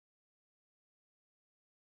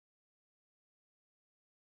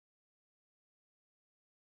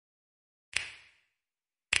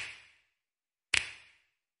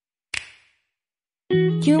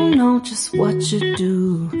You know just what you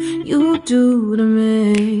do to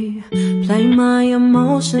me. Play my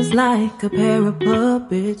emotions like a pair of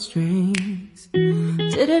puppet strings.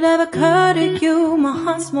 Did it ever occur to you my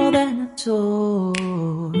heart's more than a toy?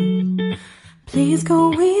 Please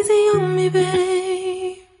go easy on me,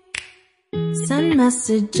 babe. Send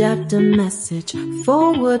message after message,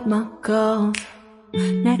 forward my calls.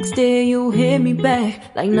 Next day you hit me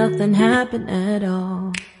back like nothing happened at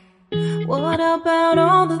all. What about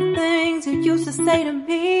all the things you used to say to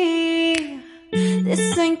me?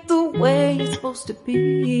 This ain't the way it's supposed to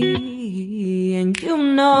be. And you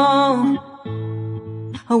know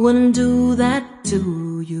I wouldn't do that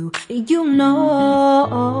to you. You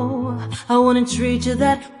know I wouldn't treat you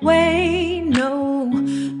that way, no.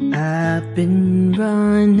 I've been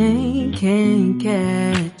running, can't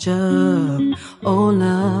catch up. Oh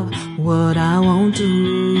love, what I won't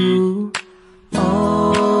do.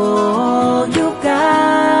 Oh, you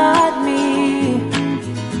got me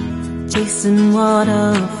chasing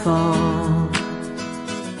waterfalls.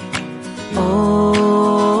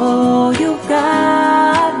 Oh, you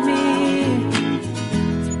got me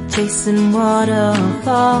chasing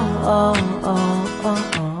waterfalls.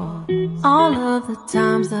 All of the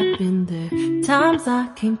times I've been there, times I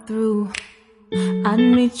came through, I'd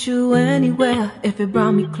meet you anywhere if it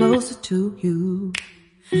brought me closer to you.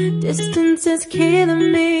 Distance is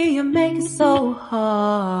killing me, you make it so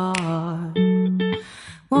hard.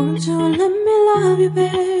 Won't you let me love you,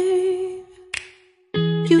 babe?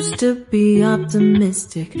 Used to be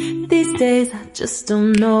optimistic, these days I just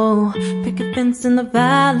don't know. Pick a fence in the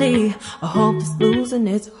valley, I hope it's losing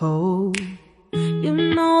its hold. You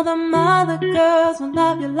know them other girls won't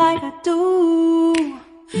love you like I do.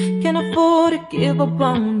 Can't afford to give up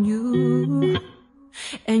on you.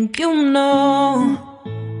 And you know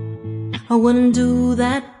I wouldn't do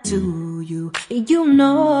that to you. You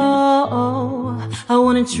know I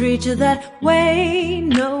wouldn't treat you that way,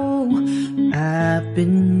 no. I've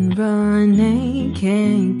been running,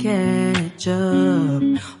 can't catch up.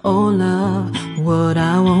 Oh love, what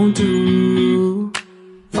I won't do.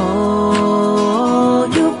 Oh,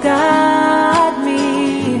 you got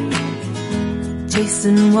me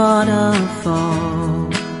chasing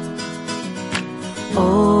waterfalls.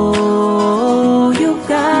 Oh, you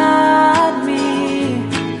got me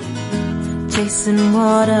chasing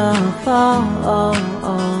waterfalls.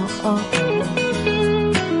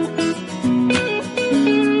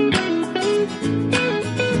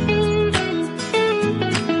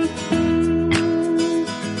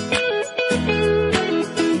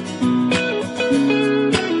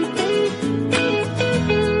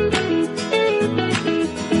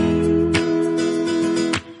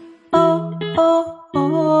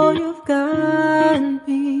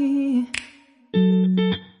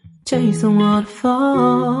 Chasing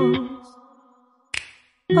waterfalls.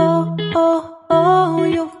 Oh, oh, oh,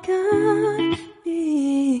 you've got me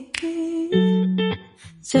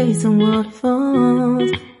chasing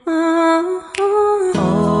waterfalls. Oh, oh,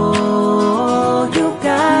 oh, you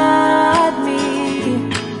got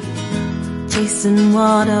me chasing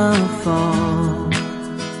waterfalls.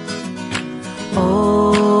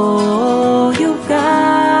 Oh, you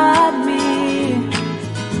got me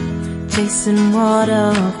chasing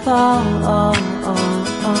waterfalls.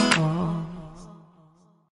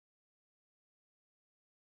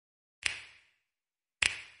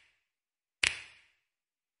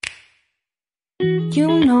 You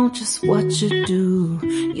know just what you do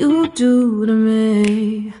to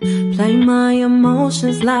me. Play my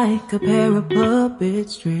emotions like a pair of puppet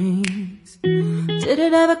strings. Did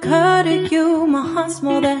it ever occur to you my heart's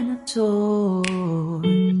more than a toy?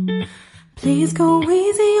 Please go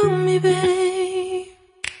easy on me, babe.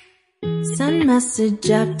 Send message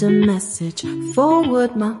after message,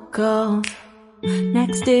 forward my calls.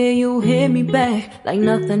 Next day you hit me back like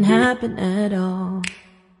nothing happened at all.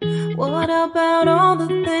 What about all the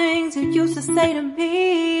things you used to say to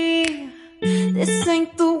me? This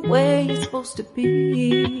ain't the way it's supposed to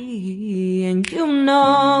be. And you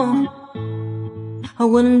know I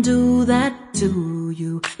wouldn't do that to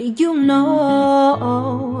you. You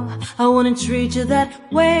know I wouldn't treat you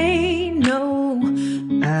that way, no.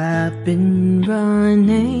 I've been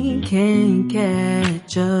running, can't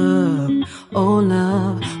catch up. Oh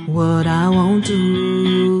love, what I won't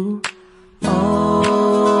do.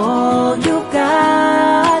 Oh, you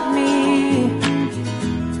got me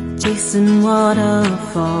chasing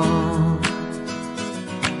waterfalls.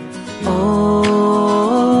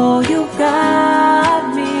 Oh, you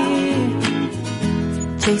got me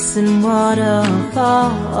chasing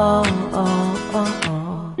waterfalls.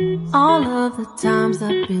 All of the times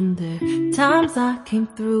I've been there, times I came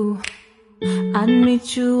through, I'd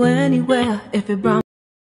meet you anywhere if it brought